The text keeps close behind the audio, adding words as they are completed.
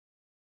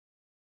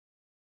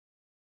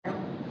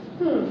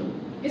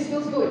This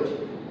feels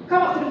good.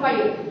 Come up to the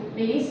fire,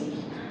 ladies.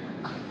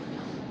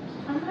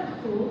 I'm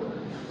not cool.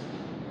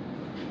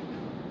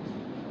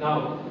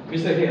 Now,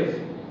 Mr. Hales,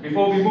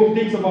 before we move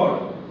things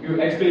about, you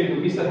explain to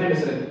Mr.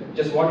 Henderson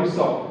just what you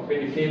saw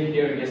when you came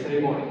here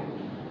yesterday morning.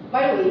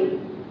 By the way,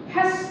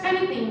 has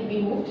anything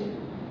been moved?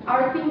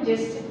 Are things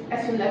just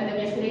as you left them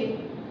yesterday?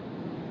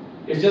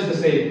 It's just the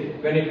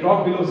same. When it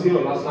dropped below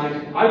zero last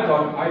night, I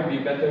thought I'd be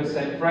better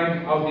send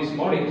Frank out this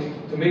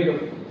morning to make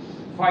a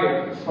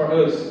fire for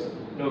us.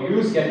 No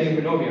use getting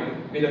pneumonia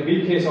with a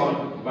big case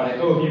on, but I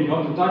told him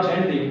not to touch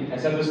anything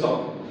except the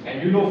stove.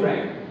 And you know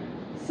Frank.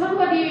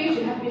 Somebody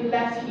should have been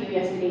left here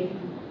yesterday.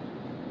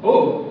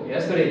 Oh,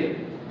 yesterday.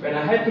 When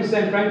I had to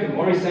send Frank to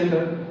Morris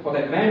Center for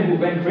that man who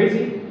went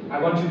crazy, I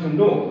want you to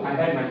know I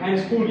had my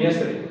hands full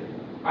yesterday.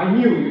 I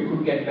knew you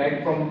could get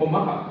back from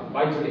Omaha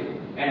by today.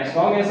 And as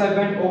long as I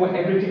went over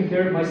everything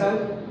here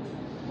myself.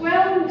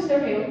 Well,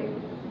 Mr. Hale,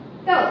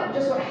 tell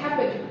just what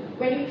happened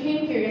when you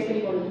came here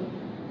yesterday morning.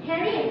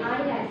 Harry and I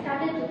had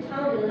started to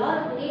count a lot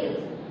of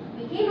potatoes.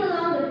 We came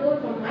along the road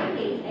from my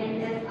place,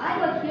 and as I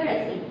got here, I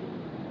said,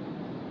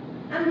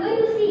 I'm going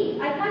to see.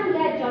 I can't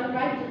get John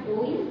Wright to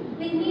go in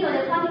with me on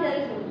a party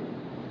telephone.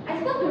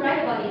 I spoke to Wright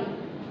about it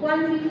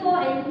once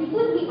before, and he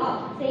put me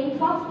off, saying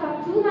Fox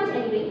talked too much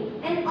anyway,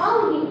 and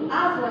all he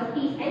asked was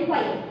peace and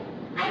quiet.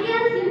 I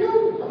guess you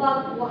know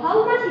about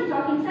how much he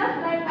talked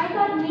himself, but I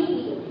thought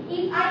maybe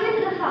if I went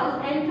to the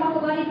house and talked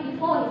about it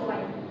before his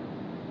wife.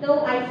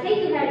 Though I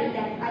say to Harry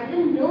that I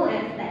didn't know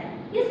as that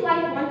his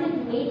wife wanted to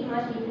make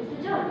much difference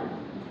to John.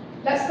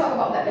 Let's talk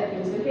about that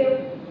then, Mr.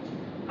 Hale.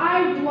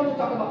 I do want to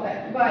talk about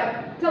that,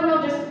 but tell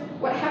me just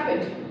what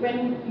happened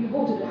when you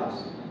go to the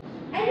house.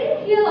 I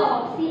didn't hear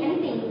or see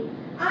anything.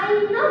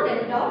 I knocked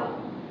at the door,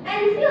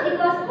 and still it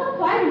was all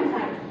quiet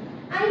inside.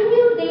 I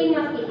knew they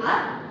must be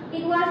up.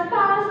 It was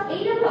past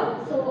 8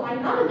 o'clock, so I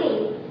knocked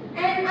again,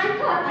 and I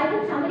thought I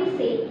heard somebody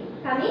say,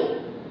 come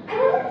in. I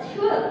wasn't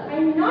sure.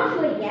 I'm not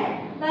sure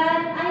yet, but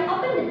I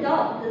opened the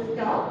door to the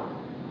store,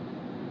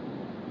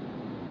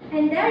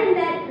 and there in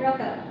that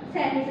rocker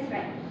sat Mrs.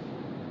 Wright.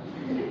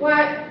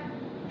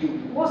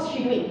 What was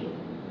she doing?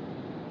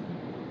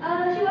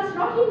 She was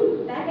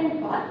rocking back and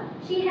forth.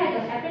 She had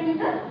a apron in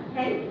her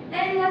hand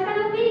and was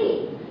kind of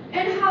cleaning it.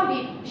 And how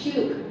did she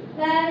look?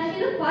 Well, she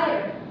looked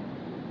quiet.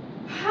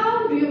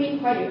 How do you mean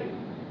quiet?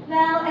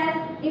 Well,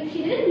 as if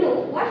she didn't know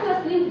what she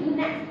was going to do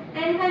next,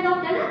 and kind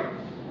of done up.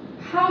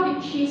 How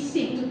did she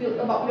seem to feel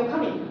about your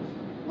coming?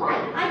 Why?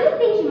 I don't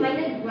think she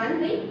minded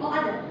one way or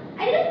other.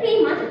 I didn't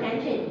pay much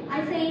attention.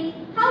 I said,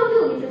 how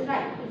do, Mrs.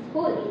 Wright? It's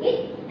cold, is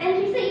it?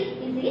 And she said,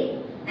 is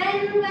it?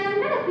 And when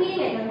I'm kind of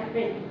feeling at her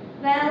apron.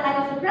 Well, I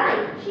was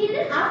surprised. She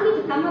didn't ask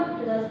me to come up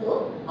to the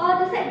stove or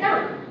to sit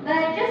down,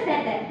 but just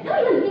said that, no,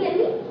 you're looking at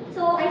me.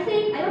 So I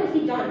said, I want to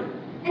see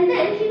John. And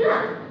then she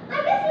laughed.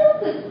 I guess you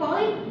could call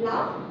it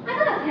laugh. I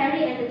thought of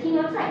Harry and the team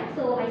outside,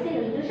 so I said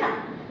a little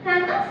sharp.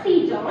 Can I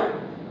see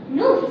John?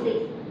 No, she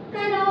says.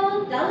 Kind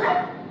of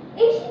dull-like?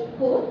 Ain't she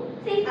home?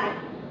 Says I.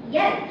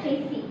 Yes, says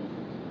she.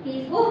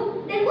 He's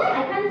home. Then why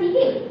I can't see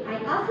him? I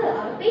asked her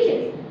out of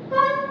patience.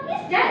 Cause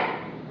he's dead.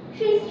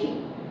 Says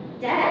she.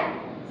 Dead?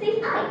 Says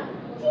I.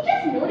 She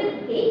just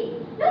nodded okay,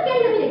 not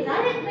getting a bit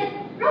excited,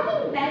 but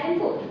rocking back and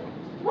forth.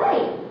 Why?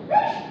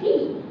 Where is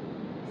he?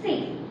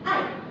 Says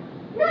I.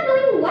 Not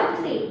knowing what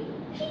to say.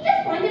 She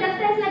just pointed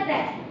upstairs like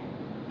that.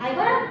 I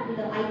got up with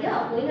the idea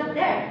of going up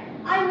there.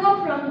 I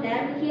walked from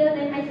there to here,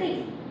 then I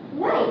said,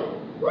 why?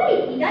 Why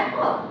did he die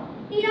off?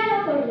 He died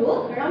off a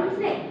rope around his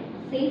neck,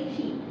 said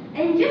she,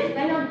 and just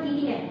went on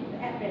beating at the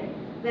apron.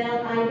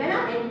 Well, I went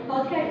up and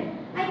called Harry.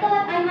 I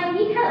thought I might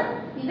need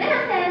help. We went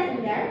upstairs,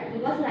 and there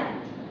it was light.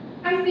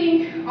 I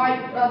think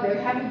I'd rather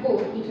have you go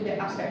into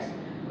the upstairs,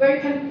 where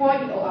you can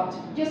point it all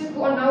out. Just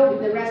go on now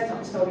with the rest of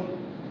the story.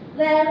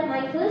 Well,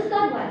 my first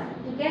thought was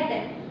to get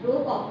that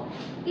rope off.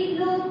 It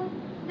looked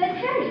that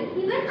Harry,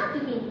 he went up to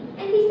him,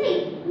 and he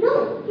said,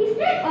 no, he's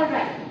dead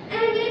alright,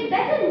 and we'd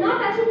better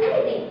not touch him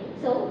anything.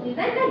 So we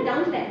went back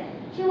downstairs.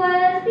 She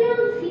was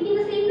still sleeping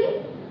the same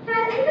way.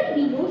 Has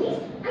anybody been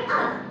noticed? I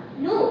asked.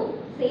 No,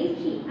 says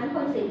she,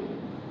 unconcerned.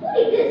 Who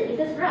did this? Is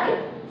this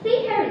right?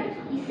 Said Harry.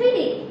 He said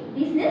it.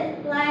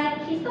 Business?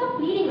 Like she stopped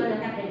bleeding on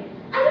her apron.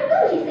 I don't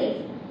know, she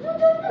says. You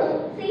don't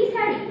know, says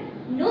Harry.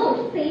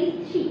 No,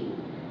 says she.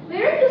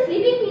 Weren't you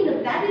sleeping in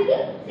the bed with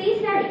him?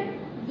 Says Harry.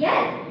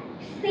 Yes,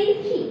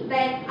 says she, but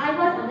I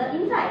was on the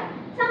inside.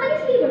 Somebody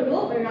slipped a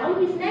rope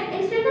around his neck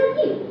and strangled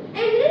him. And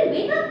we didn't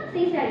wake up,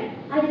 says Harry.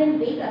 I didn't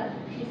wake up,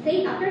 she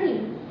said after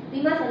him.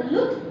 We must have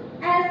looked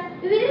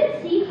as we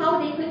didn't see how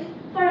they could.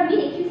 For a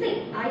minute, she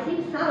said, I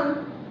said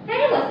sound.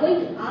 Harry was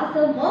going to ask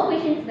her more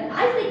questions, but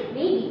I said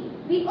maybe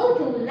we ought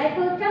to let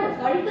her tell the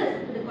story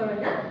first to the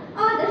coroner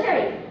or the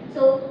sheriff.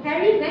 So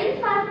Harry went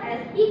fast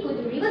as he could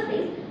to River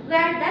Place,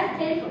 where that's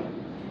telephone.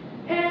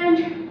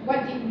 And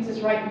what did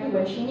Mrs. Wright do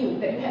when she knew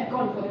that you had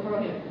gone for the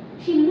coroner?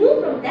 She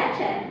moved from that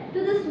chair to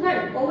this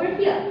one over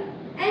here,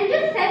 and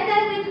just sat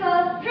there with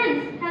her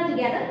hands held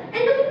together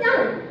and looking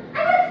down.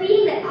 I got a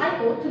feeling that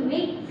I ought to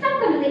make some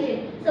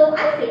conversation, so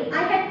I said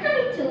I had come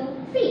in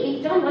to see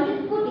if John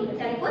wanted to put in the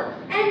telephone,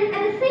 and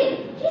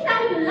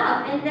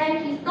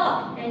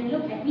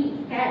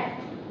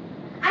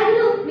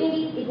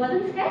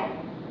wasn't scared?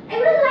 I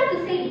wouldn't like to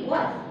say it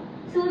was.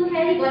 Soon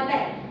Harry got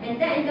back, and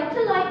then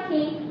Dr. Lloyd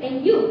came,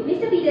 and you,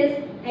 Mr.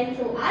 Peters, and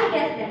so I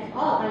guess that's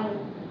all I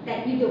know,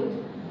 that you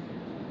don't.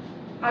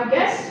 I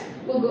guess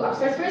we'll go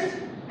upstairs first,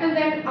 and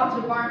then out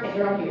to the barn and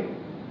around here.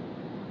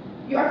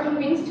 You are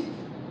convinced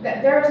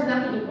that there is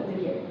nothing important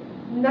here,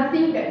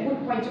 nothing that would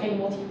point to any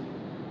motive.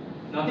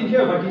 Nothing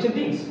here but kitchen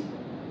things.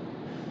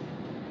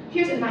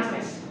 Here's a nice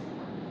mess.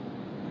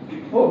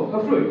 Oh,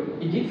 her fruit.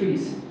 It did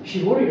freeze.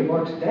 She worried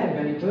about that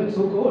when it turned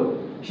so cold.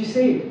 She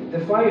said the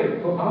fire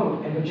go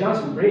out and her jars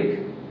would break.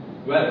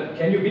 Well,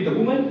 can you beat the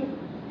woman?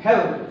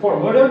 Hell, for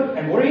murder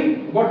and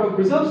worrying about her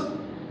preserves?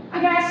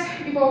 I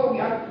guess before we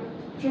are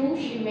through,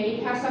 she may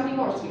have something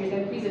more serious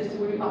than preserves to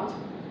worry about.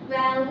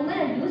 Well, women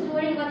are used to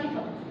worrying about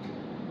trifles.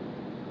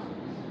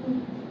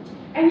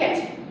 And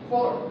yet,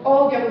 for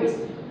all their worries,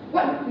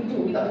 what would we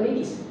do without the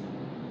ladies?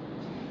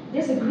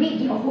 There's a great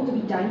deal of work to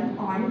be done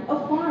on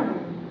a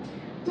farm.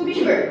 To be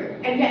sure,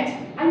 and yet,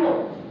 I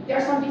know there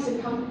are some things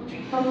in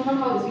some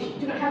houses which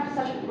do not have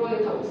such royal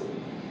towels.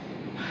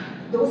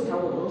 Those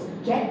towels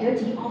get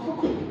dirty awful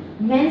quick.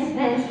 Men's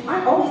hands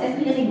aren't always as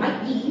clean as they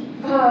might be.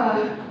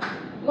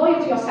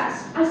 Loyal to your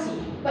sass, I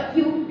see. But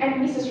you and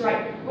Mrs.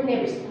 Wright were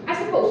neighbors. I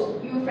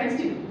suppose you were friends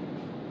too.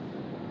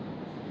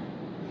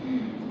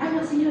 I've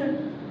not seen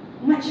her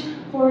much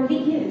for 8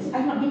 years.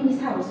 I've not been in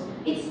this house.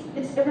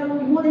 It's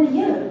around more than a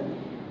year.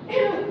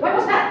 Why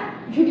was that?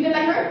 You didn't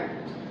like her?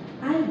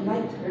 I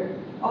liked her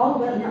all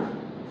well enough.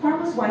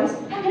 Farmers' wives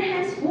have their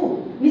hands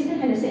full, Mr.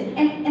 Henderson.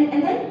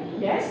 And then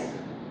Yes?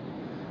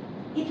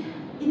 it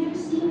never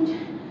seemed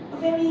a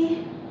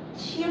very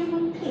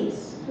cheerful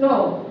place.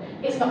 No,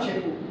 it's not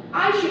cheerful.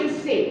 I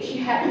shouldn't say she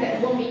had that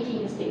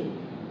homemaking instinct.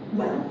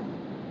 Well,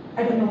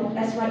 I don't know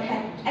that's right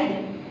had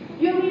either.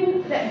 You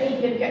mean that they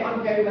didn't get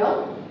on very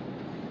well?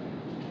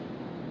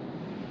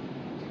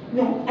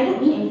 No, I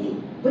don't mean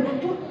anything. But I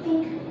don't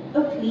think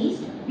a place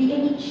be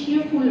any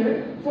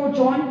cheerfuller for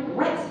John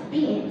Wright's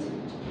being it.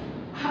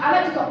 I'd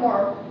like to talk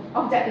more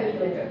of that a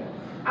little later.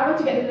 I want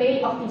to get the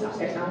lay of things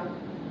upstairs now.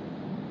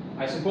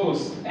 I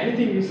suppose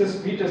anything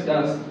Mrs. Peters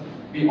does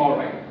be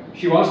alright.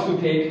 She wants to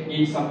take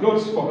in some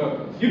clothes for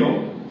her, you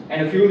know,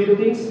 and a few little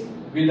things.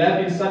 We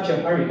left in such a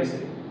hurry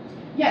yesterday.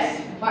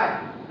 Yes, but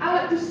I'd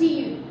like to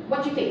see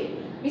what you think.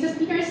 Mrs.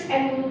 Peters,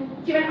 and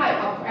keep an eye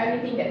out for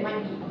anything that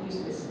might be of use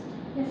to this.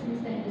 Yes,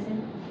 Mr.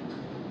 Henderson.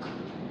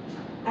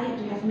 I have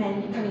to have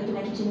men coming to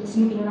my kitchen,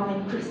 snooping around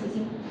and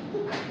criticizing.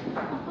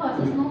 Of course,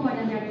 it's no more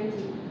than their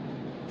duty.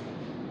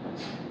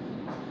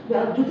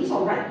 Well, duty's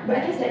all right, but I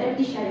guess that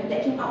deputy sheriff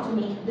that came out to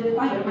make the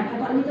fire might have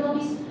got a little of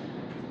this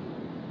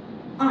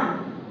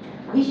on.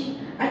 Wish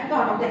I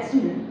thought of that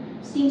sooner.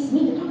 Seems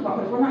mean to talk about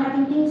her for not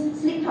having things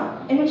slicked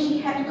up, and when she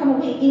had to come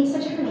away in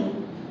such a hurry.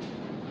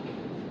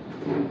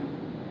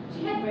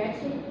 She had bread,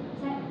 she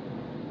said.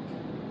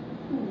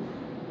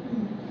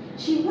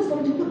 She was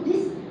going to put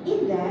this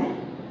in there.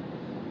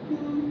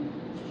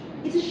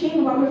 It's a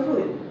shame about her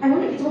food. I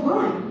wonder if it's all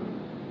gone.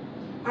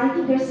 I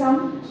think there's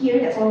some here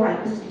that's all right,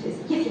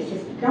 Mrs. Peters.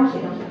 Yes. Down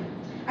here.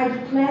 I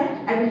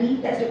declare, I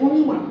believe that's the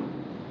only one.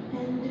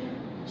 And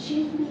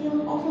she'll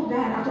feel awful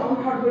bad after all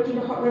her hard work in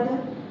the hot weather.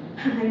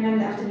 I remember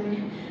the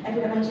afternoon I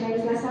put up my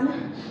cherries last summer.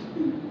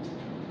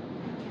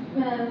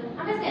 Well,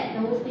 I must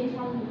get those things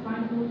from the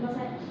front room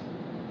closet.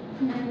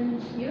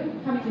 And you,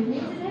 coming with me,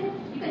 Mrs. Head?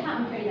 You could help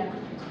me carry them.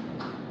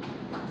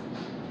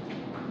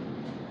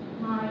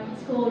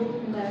 It's cold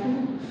in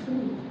there.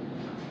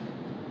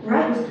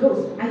 Right was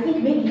close. I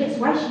think maybe that's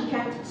why she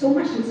kept so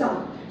much to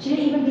herself. She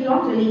didn't even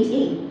belong to the ladies'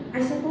 aid.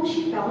 I suppose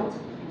she felt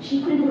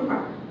she couldn't do her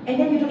part. And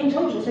then you don't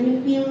enjoy things when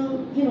you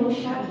feel,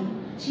 shabby.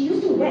 She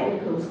used to wear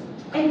good clothes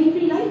and be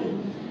pretty lively.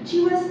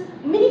 She was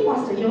Minnie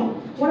Foster,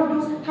 one of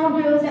those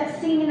town girls that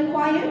sing in the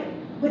choir.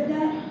 But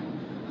that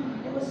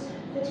was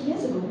 30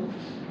 years ago.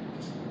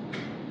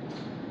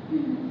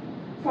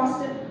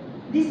 Foster,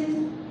 this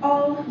is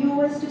all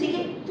yours to take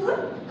it to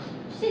her?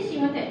 She said she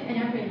wanted an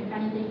airplane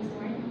funny things this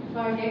morning.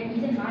 For their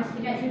easy march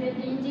to get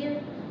driven to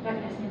India. But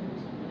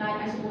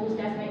I suppose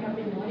that's make her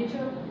feel more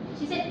neutral.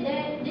 She said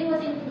they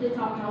was into the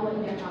top tower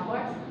in their car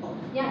parts.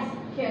 Yes,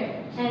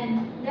 here.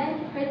 And then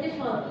her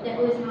dishwasher that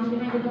always hangs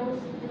behind the doors.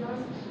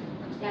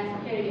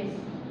 Yes, here it is.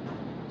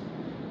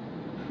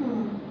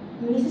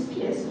 Mrs.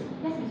 Peters,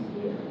 Yes, Miss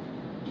Peter.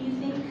 do you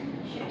think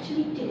she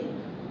actually did it?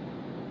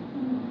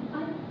 I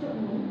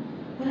don't know.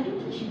 Well, I don't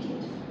think she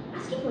did.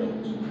 Asking for an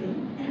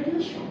apron and her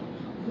little shop,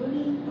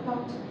 worrying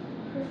about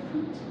her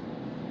fruit.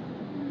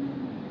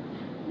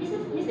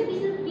 Mr.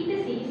 Peter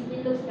says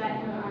it looks bad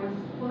for her eyes.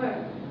 For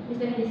her,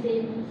 Mr.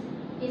 Henderson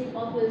is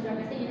awful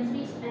sarcastic in his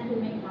speech and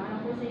will make fun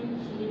of her saying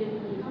she didn't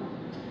wake up.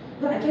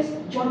 Well, I guess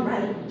John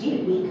Wright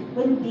did wake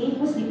when Dave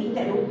was slipping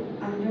that rope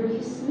under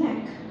his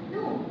neck.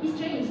 No, it's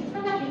strange. It's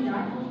not that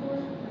dark or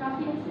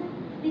crafty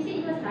accent. They say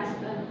it was such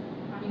a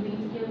funny way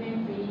to kill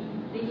and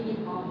breaking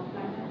it off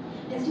like that.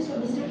 That's just what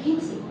Mr.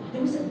 Haynes said.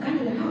 There was a gun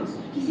in the house.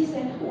 He says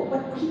that,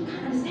 but he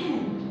can't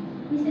understand.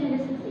 Mr.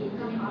 Henderson said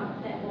coming out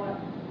of that ward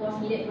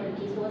was needed for the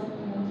case was a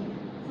motive.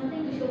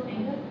 Something to show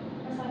anger,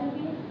 a sudden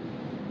fear.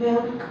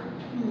 Well,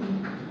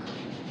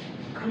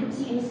 I don't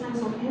see any signs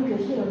of anger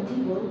here on the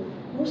table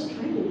or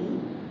strangling.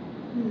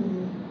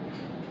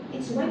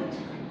 It's wet.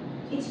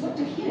 It's wet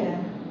to here.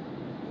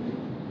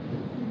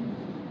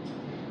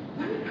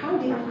 Wonder how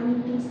they are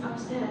finding things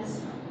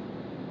upstairs.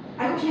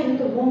 I hope she had a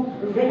little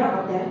warm radar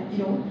up there, you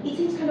know. It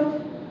seems kind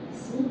of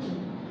sneaky,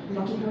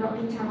 locking her up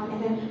in town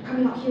and then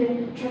coming up here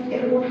and trying to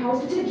get her own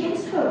house to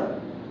against her.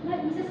 But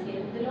Mrs.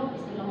 Gill, the law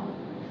is the law.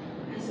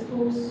 I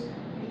suppose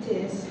it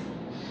is.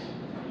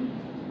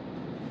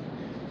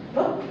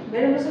 Well,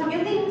 better loosen up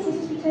your things,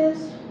 Mrs.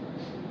 Peters.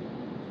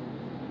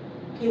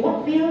 You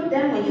won't feel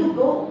them when you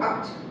go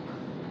out.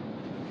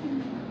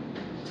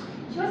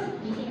 She was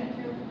eating at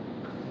her.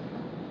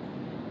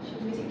 She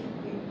was busy.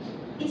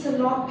 It's a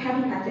log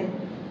cabin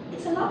pattern.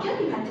 It's a log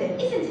cabin pattern,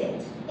 isn't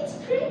it? It's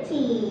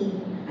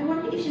pretty. I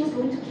wonder if she was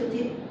going to kilt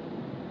it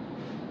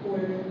or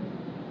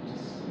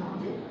just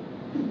not it.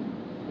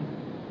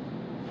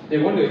 They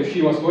wonder if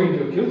she was going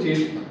to kill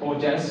it or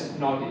just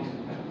not it.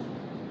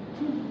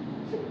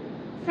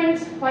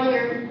 Frank's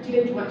fire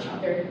didn't do much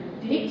out there,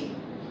 did it?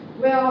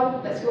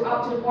 Well, let's go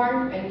out to the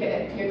barn and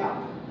get it cleared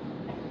up.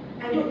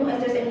 I don't know if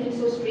there's anything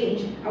so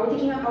strange. Are we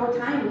taking up our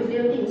time with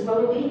little things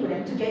while we're waiting for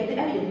them to get the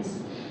evidence?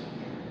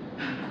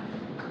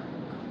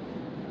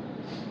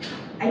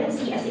 I don't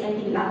see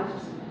anything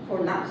laughs for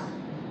laughs.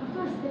 Of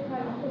course, they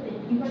quite often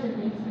think important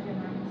things on their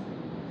minds.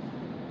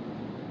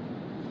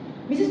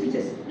 Mrs.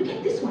 Peters, look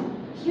at this one.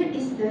 Here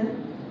is the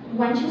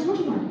one she was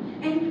working on.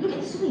 And look at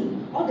the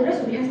swing. All the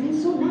rest of it has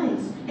been so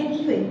nice and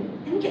even.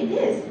 And look at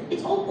this.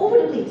 It's all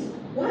over the place.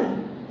 Why?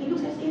 It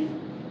looks as if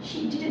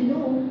she didn't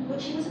know what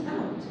she was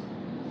about.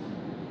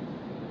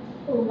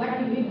 Oh, what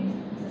are you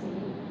doing, Mrs.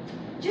 Lee?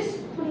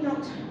 Just pulling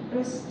out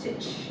a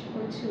stitch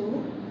or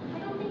two. I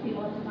don't think we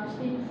ought to touch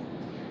things.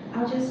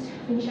 I'll just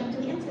finish up to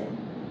the end then.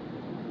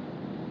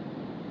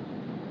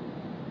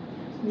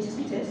 Mrs.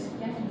 Peters,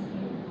 Yes, Miss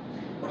Gill.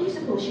 what do you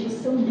suppose she was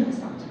so nervous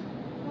about?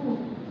 Oh,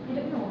 I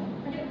don't know.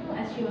 I don't know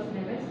as she was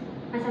nervous.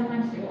 I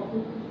sometimes do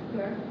awful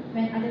her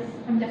when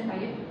I'm just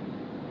tired.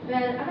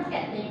 Well, I must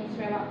get things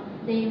wrapped up.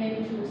 They may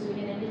be through soon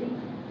and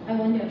everything. I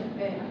wonder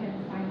where I can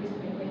find this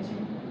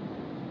question.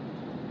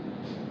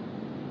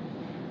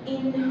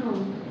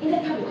 In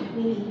that cupboard,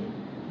 maybe.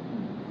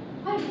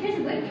 Oh, here's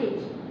a bird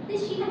cage. Did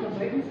she have a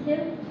bird in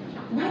still?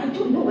 Why, I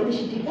don't know whether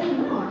she did or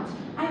not.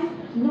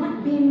 I've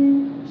not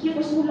been here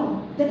for so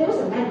long. There was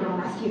a man around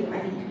last year, I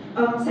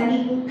think,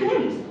 selling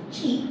canaries.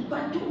 Cheap,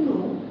 but I don't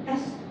know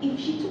as if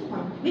she took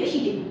one. Maybe she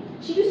did.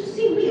 She used to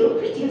seem real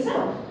pretty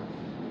herself.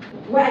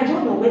 Well, I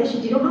don't know whether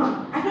she did or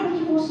not. I've not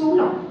been here for so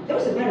long. There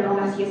was a man around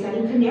last year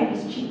selling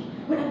canaries cheap,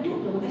 but I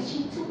don't know as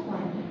she took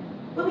one.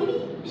 Well,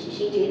 maybe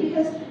she did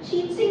because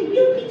she seemed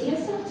real pretty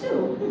herself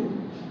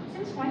too.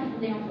 Seems funny to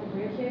think of a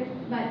bird here,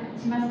 but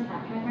she must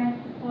have had one.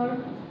 Or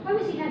why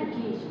would she have a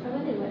cage? I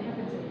wonder what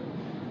happened to it.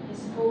 I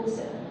suppose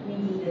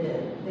maybe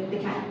the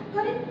cat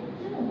got it?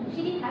 No,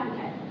 she didn't have a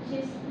cat.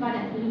 She's more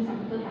than feeling some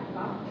people have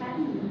about cats.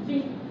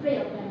 She's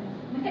afraid of them.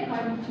 My cat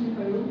caught me in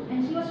her room,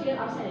 and she was really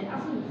upset and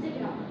asked me to take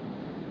it out.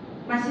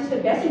 My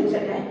sister Bessie was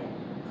at that.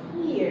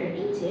 Queer,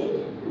 ain't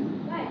it?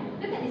 Why?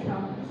 Look at this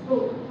dog. It's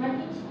broke.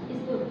 One inch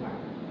is broke apart.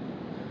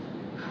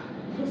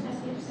 Looks as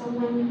if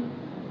someone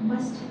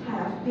must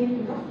have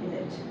been rough with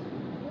it.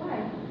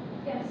 Why?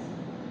 Yes.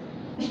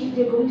 If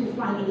they're going to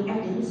find any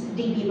evidence,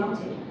 they'd be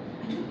about it.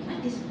 I don't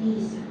like this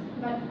place.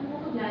 But I'm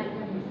also glad you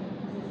can listen,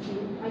 Mrs.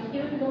 Gill. I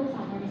even know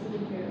someone is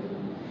living here.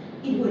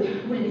 It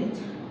would, wouldn't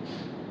it?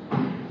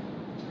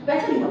 But I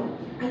tell you what,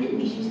 I did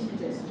wish Mrs.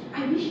 Peters.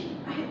 I wish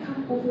I had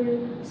come over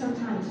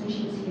sometimes when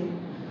she was here.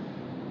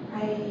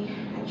 I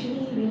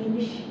actually really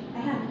wish I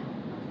had.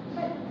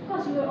 But of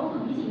course you were also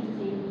busy, Mrs.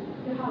 Gill.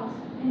 Your house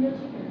and your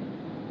chicken.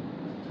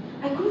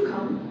 I could have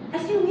come.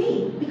 I stayed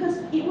away because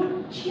it was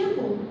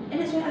cheerful, and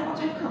that's why I ought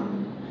to have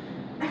come.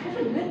 I've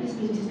never liked this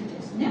place, Mrs.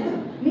 Peters. Never.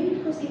 Maybe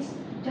because it's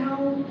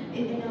down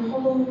in a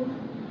hollow,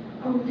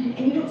 and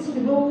you don't see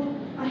the road.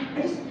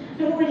 I just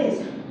don't know what it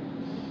is.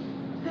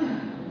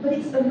 But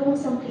it's a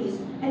lonesome place,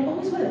 and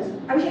always was.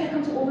 I wish I had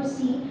come to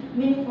oversee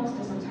Minnie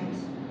Foster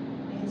sometimes.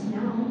 And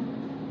now,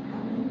 I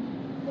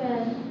haven't.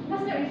 Well, you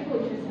must not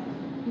reproach yourself,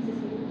 Mrs.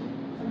 Gill.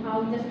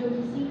 Somehow you just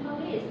don't see how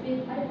it is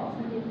with other folks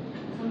until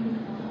something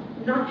comes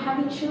up. Not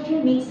having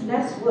children makes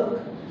less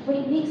work, but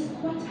it makes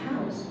quite a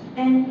house.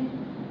 And,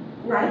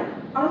 right,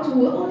 out to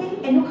work all day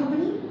and no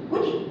company?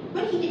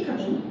 When he did come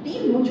in, did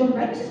you know John,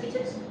 right, Mrs.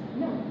 Peters?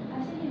 No,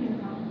 I've seen him in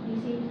town. You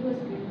see, he was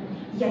good.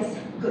 Yes,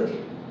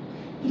 good.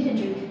 He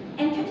didn't drink,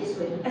 and kept his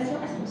word, as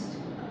well as most,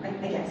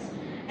 I guess,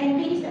 and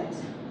paid his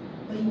debts.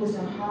 But he was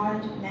a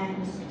hard man,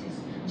 Mrs. Peters.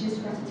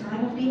 Just got the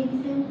time of being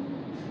with him,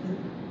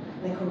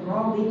 like a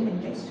raw wind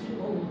and gets to the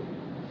bone.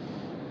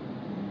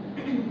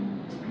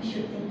 I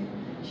should think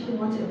she would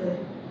want a bird.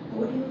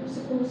 What do you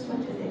suppose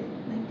went with it?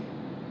 Like,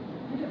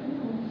 I don't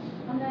know.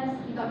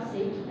 Unless he got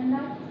sick and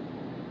died.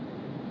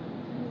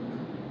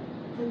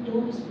 the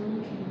door is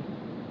broken.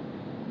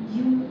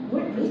 You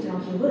weren't raised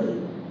around here, were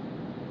you?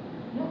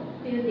 No,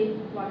 they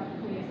did what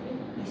 2 years ago.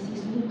 I see,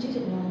 so you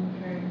didn't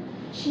know her.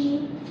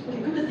 She,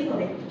 okay, come to think of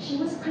it, she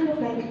was kind of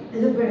like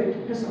the bird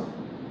herself.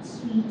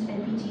 Sweet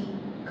and pretty,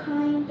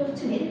 kind of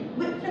timid,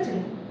 but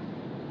flattering.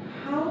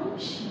 How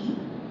she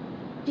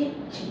did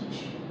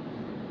change.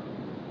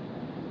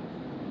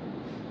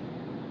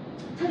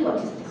 Tell you what,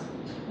 sisters,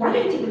 why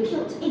don't you take the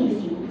kilt in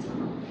with you, Miss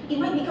Mama? It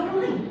might make up her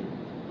mind.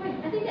 Right,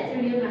 I think that's a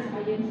real nice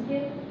idea, Miss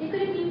Kay. There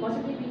couldn't be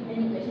possibly be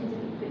any question to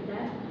be with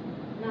that.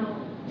 Now,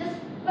 just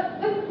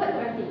what do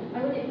I think? I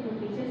would think her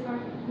faces are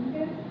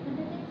clear and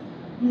the things.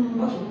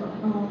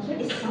 Okay, here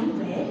is some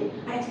bread.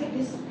 I expect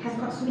this has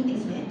got sweet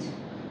things in it.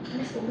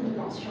 Let's open the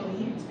box, shall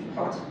we? It's big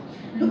thought.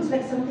 Looks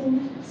like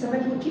something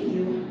somebody would give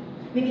you.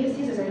 Maybe the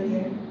scissors are in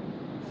here.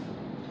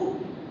 Oh,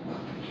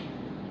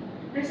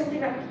 there's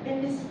something wrapped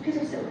in this piece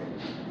of silk,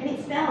 and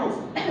it smells.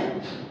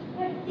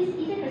 What? This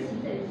isn't her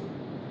scissors.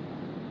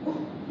 Oh,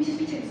 Mrs.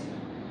 Peters,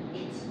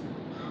 it's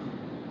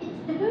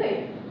The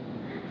bird.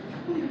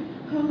 oh my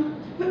God.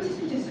 But Mrs.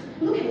 Peters,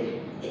 look at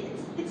it.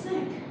 It's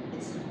neck.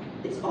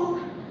 It's all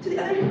to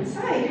the other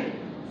side.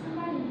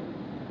 Somebody.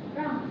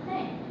 Wrong.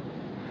 Thanks.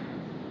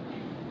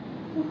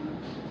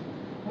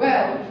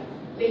 Well,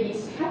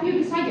 ladies, have you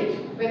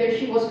decided whether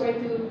she was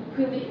going to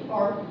quilt it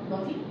or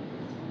not it?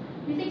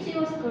 You think she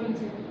was going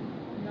to?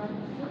 No.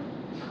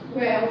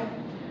 Well,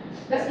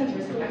 that's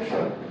interesting, I'm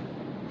sure.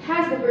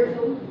 Has the bird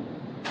flown?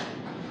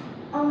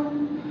 I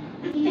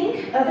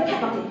think the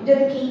cat got it. The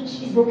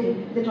cage is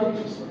broken. The door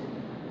cage is broken.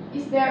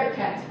 Is there a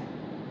cat?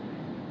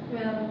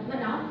 Well, not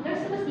now.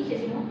 They're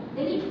superstitious, you know.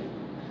 They leave.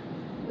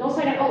 No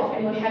sign at all of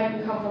anyone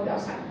having come from the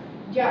outside.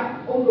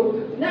 Yeah, oh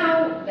look.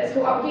 Now, let's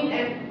go out again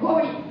and go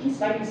over it piece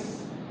by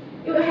piece.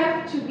 It would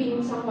have to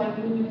be someone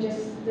who knew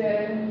just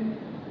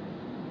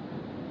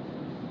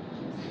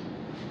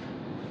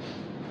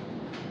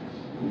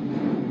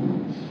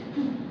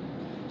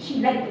She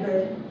liked the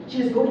bird.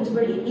 She was going to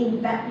bury it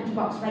in that pretty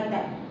box right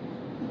there.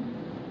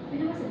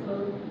 When I was a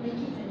girl, my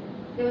kitten,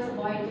 there was a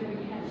boy during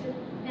the capture,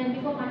 and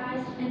before my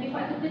eyes, and before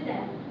I could get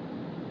that,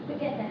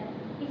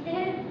 if they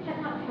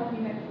had not helped me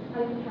back, I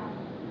would have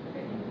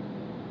hurt him.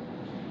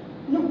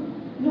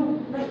 No,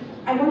 but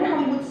I wonder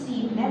how it would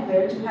seem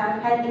never to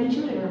have had any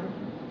children around.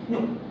 No.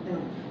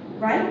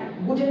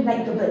 Ryan wouldn't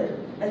like the bird,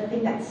 a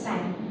thing that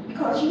sang,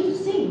 because she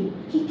used to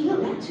sing. He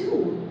killed that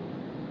too.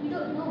 We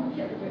don't know who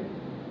killed the bird.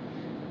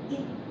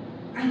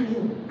 I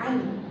knew,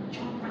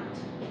 John Wright.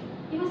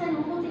 It was an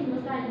awful thing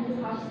was done in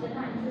his house that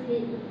night. Mrs.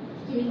 Head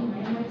giving a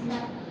man on his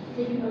neck,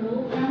 taking a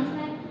rope around his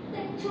neck,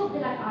 then choked the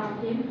life out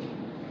of him.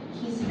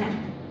 His neck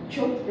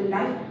choked the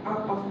life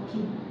out of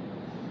him.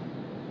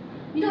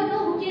 We don't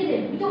know who killed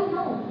him. We don't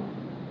know.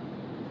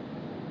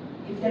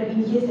 If there had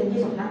been years and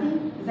years of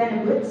nothing,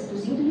 then words to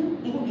sing to you,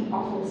 it would be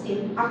awful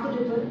still after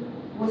the bird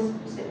was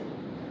still.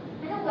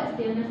 I know what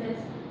stillness is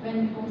when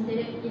we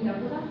homesteaded in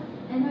Dakota,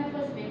 and my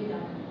first baby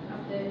died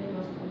after he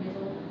was 2 years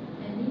old,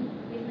 and me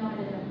with no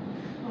other dad.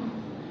 Oh,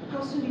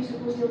 how soon do you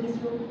suppose they'll be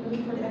through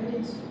looking for the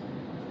evidence?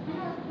 I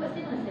know what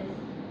stillness is.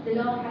 The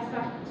law has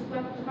got to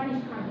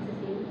punish crime, Mrs.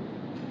 Hill.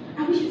 I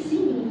wish you'd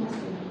seen me last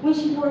day when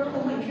she wore a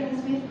white dress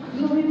with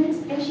blue ribbons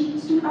and she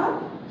stood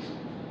up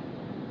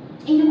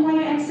in the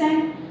choir and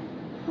sang.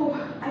 Oh,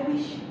 I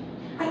wish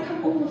I'd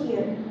come over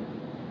here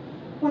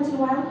once in a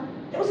while.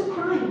 That was a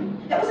crime.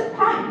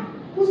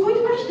 Who's going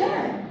to punish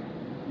that?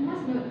 You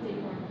must know it,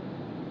 Taylor.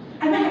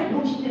 I might have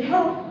known she needed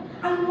help.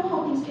 I know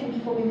how things can be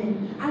for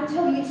women. I'll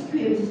tell you, it's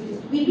queer, Mrs. Bliss.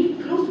 We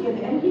live close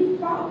together and we live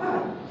far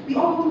apart. We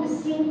all go through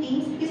the same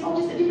things. It's all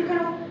just a different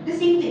kind of the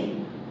same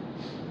thing.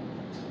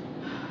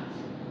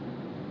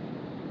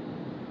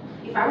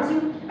 If I was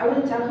you, I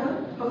wouldn't tell her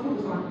her food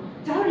was gone.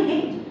 Tell her it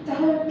ain't. Tell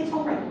her it's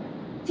all right.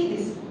 Take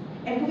this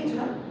and prove it to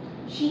her.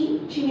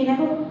 She may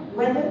never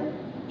whether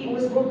it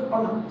was broke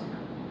or not.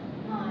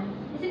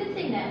 It's a good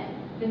thing that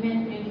the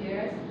men couldn't hear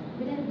us.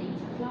 We didn't think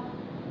so long.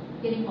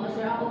 Getting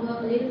closer up over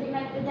a little thing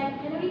like the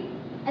deck cannery,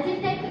 as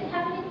if that could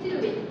have anything to do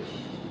with it.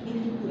 Maybe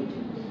you would.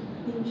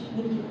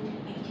 Maybe you would.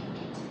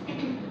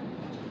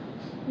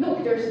 No,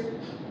 Peters.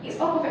 It's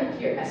all perfectly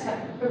clear as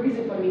a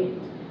reason for doing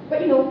it.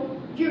 But you know,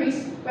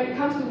 juries, when it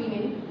comes to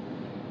women,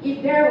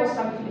 if there was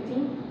something to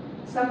think,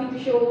 something to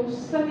show,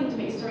 something to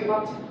make a story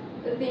about,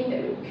 the thing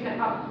that would connect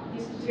up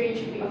this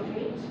strange way of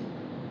doing it.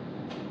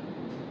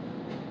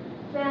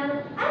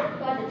 Well, I've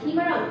got the team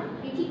around.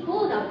 Pretty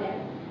cold out there.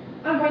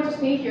 I'm going to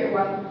stay here a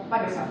while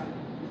by myself.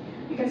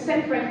 You can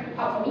send Frank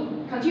out for me,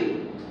 can't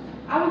you?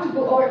 I want to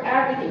go over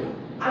everything.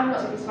 I'm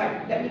not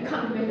satisfied that we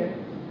can't do better.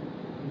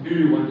 Do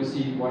you want to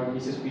see what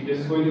Mrs. Peters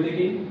is going to take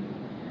in?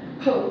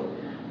 Oh,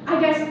 I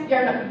guess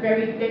there are not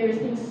very dangerous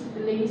things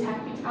the ladies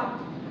have picked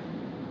up.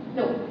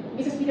 No,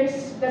 Mrs.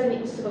 Peters doesn't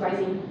need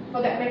supervising.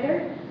 For that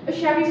matter, a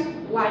sheriff's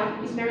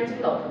wife is married to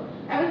the law.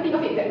 I will think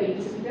of it that way,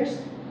 Mrs. Peters.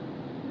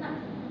 No,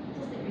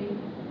 just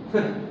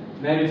agree.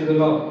 Married to the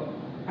law.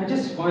 I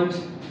just want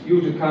you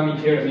to come in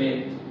here a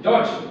minute.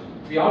 George,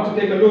 we ought to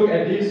take a look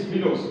at these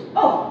windows.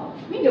 Oh,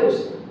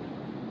 windows.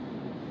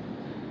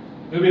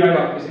 We'll be right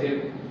back, Mr.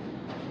 Hill.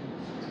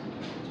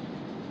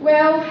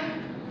 Well,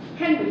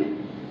 Henry,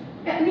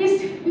 at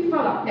least we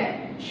found out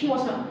that she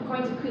was not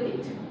going to quit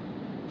it.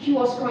 She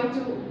was going to,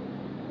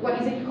 what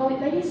is it you call it,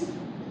 ladies?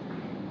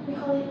 We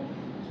call it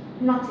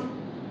nothing,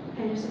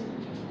 Henderson.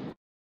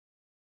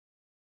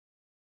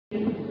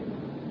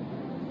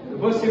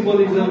 first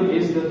symbolism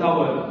is the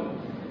towel.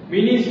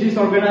 Minnie's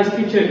disorganized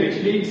kitchen,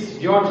 which leads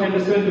George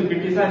Henderson to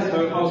criticize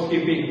her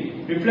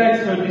housekeeping, reflects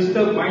her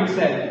disturbed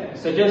mindset,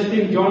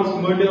 suggesting John's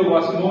murder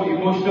was more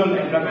emotional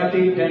and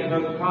dramatic than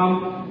her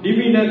calm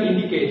demeanor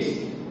indicates.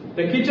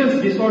 The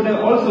kitchen's disorder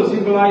also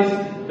symbolizes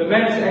the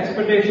man's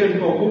expectation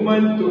for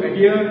women to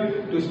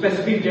adhere to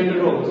specific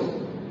gender roles.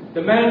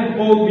 The man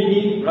holds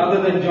Minnie,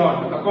 rather than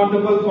John,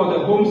 accountable for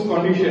the home's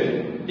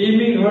condition,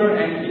 deeming her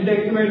an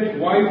inadequate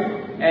wife,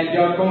 and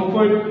their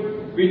comfort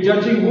with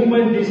judging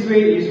women this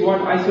way is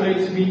what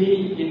isolates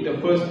Minnie in the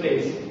first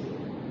place.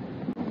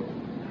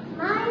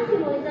 My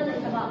symbolism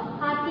is about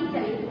party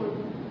telephone.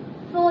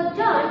 For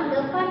John,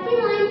 the party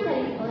line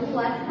telephone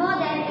was more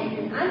than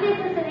an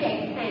unnecessary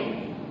expense.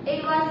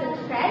 It was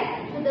a threat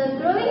to the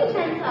growing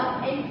sense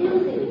of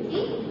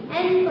inclusivity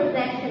and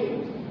possession.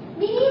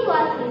 Minnie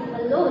was his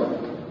alone.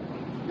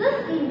 This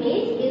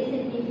image is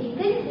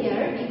significant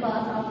here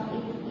because of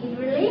its in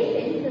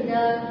relation to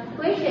the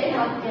question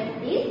of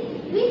justice,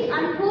 which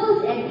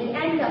unfolds at the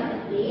end of the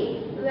play,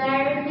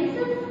 where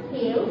Mrs.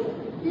 Hales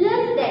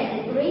learns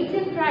that the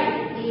greater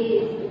crime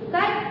is to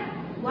cut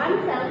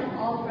oneself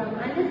off from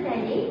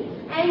understanding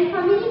and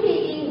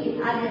communicating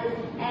with others.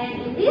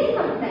 And in this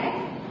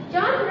context,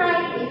 John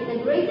Wright is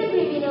the greater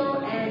criminal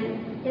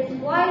and his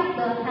wife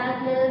the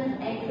helpless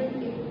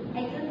executor.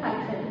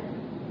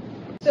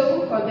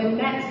 So for the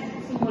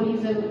next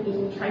symbolism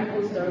in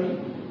Trifles story,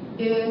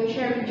 the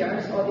cherry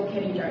jars or the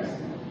canning jars.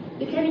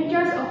 The canning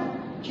jars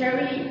of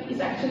cherry is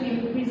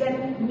actually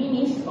represent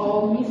Minnie's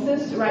or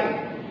Mrs.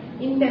 Wright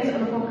intends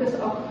on the focus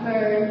of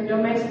her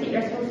domestic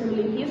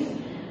responsibilities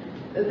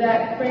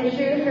that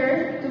pressure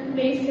her to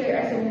place her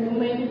as a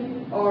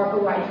woman or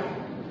a wife.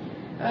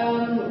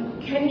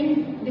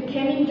 The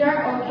canning jar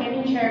or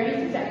canning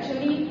cherries is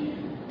actually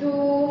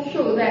to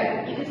show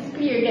that it is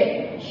clear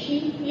that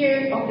she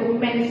feared of the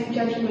man's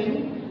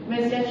judgment.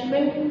 Man's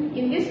judgment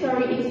in this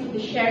story is the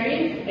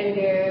sheriff and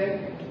the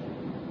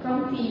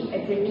county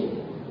attorney.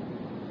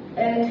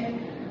 And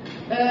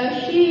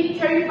she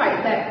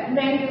terrified that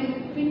men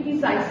will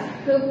criticize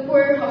her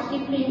poor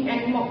housekeeping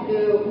and mock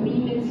the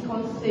women's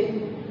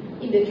concern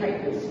in the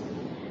Trifles.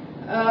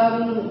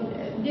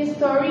 This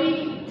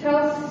story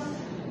tells,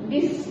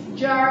 this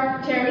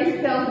jar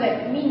cherries tells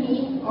that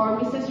Minnie or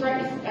Mrs.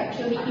 Wright is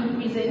actually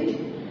imprisoned,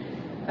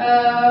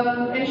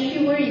 and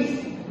she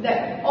worries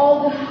that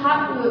all the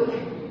hard work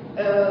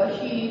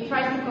she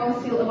tries to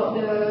conceal about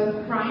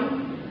the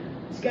crime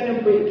is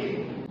gonna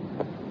break.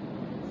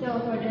 So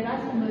for the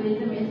last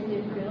symbolism is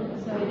the quilt.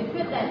 So the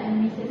quilt that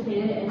Mrs.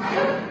 Taylor and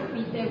Mrs.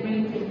 Peter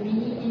bring to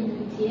Minnie in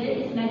the tale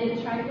is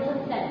neither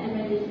trifle that the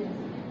medicines.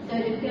 So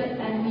the quilt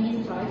and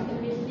Minnie's choice to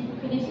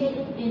finish it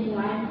in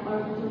one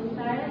or two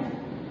parts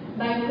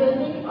by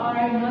quilting or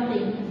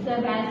knotting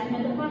serve as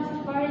metaphors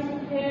for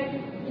her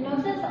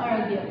innocence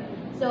or guilt.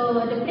 So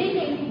the play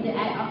links the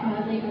act of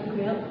knotting a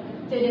quilt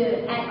to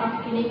the act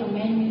of killing a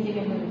man using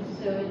a noose.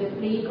 So the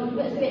play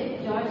concludes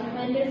with George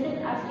Henderson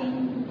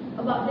asking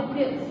about the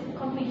quilt's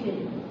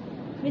completion.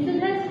 Mrs.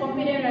 Hill's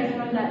confident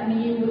response that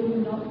Minnie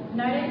would not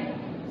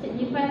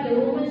signifies the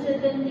woman's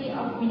certainty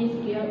of Minnie's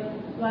guilt,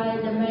 while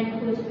the man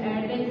whose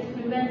arrogance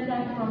prevents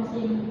them from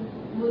seeing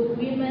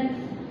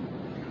women's